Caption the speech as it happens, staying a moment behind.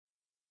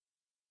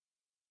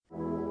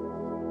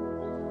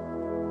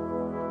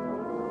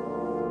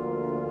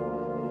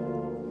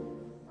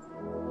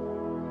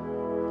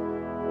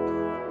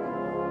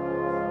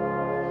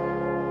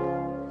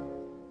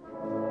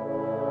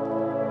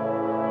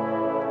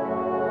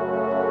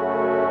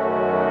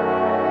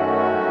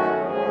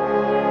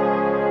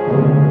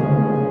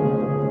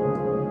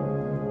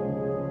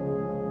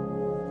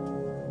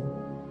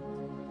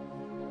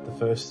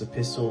First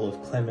Epistle of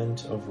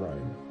Clement of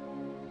Rome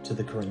to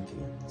the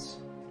Corinthians.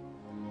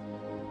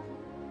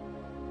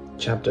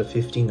 Chapter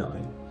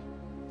 59.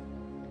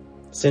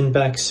 Send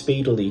back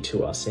speedily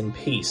to us in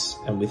peace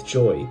and with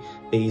joy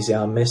these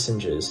our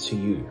messengers to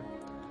you,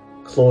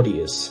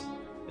 Claudius,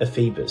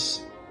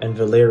 Ephebus, and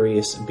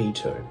Valerius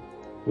Bito,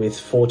 with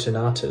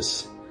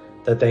Fortunatus,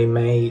 that they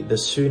may the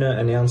sooner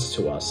announce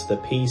to us the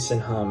peace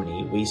and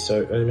harmony we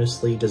so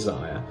earnestly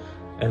desire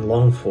and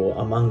long for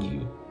among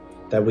you,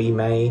 that we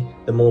may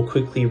the more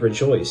quickly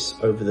rejoice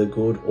over the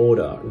good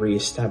order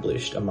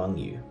re-established among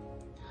you.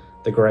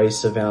 The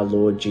grace of our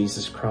Lord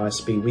Jesus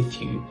Christ be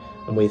with you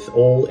and with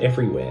all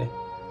everywhere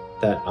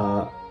that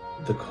are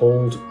the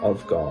called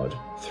of God,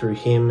 through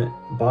him,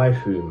 by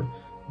whom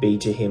be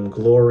to him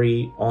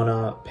glory,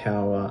 honour,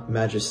 power,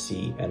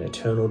 majesty, and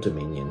eternal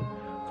dominion,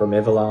 from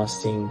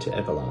everlasting to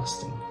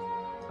everlasting.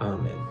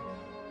 Amen.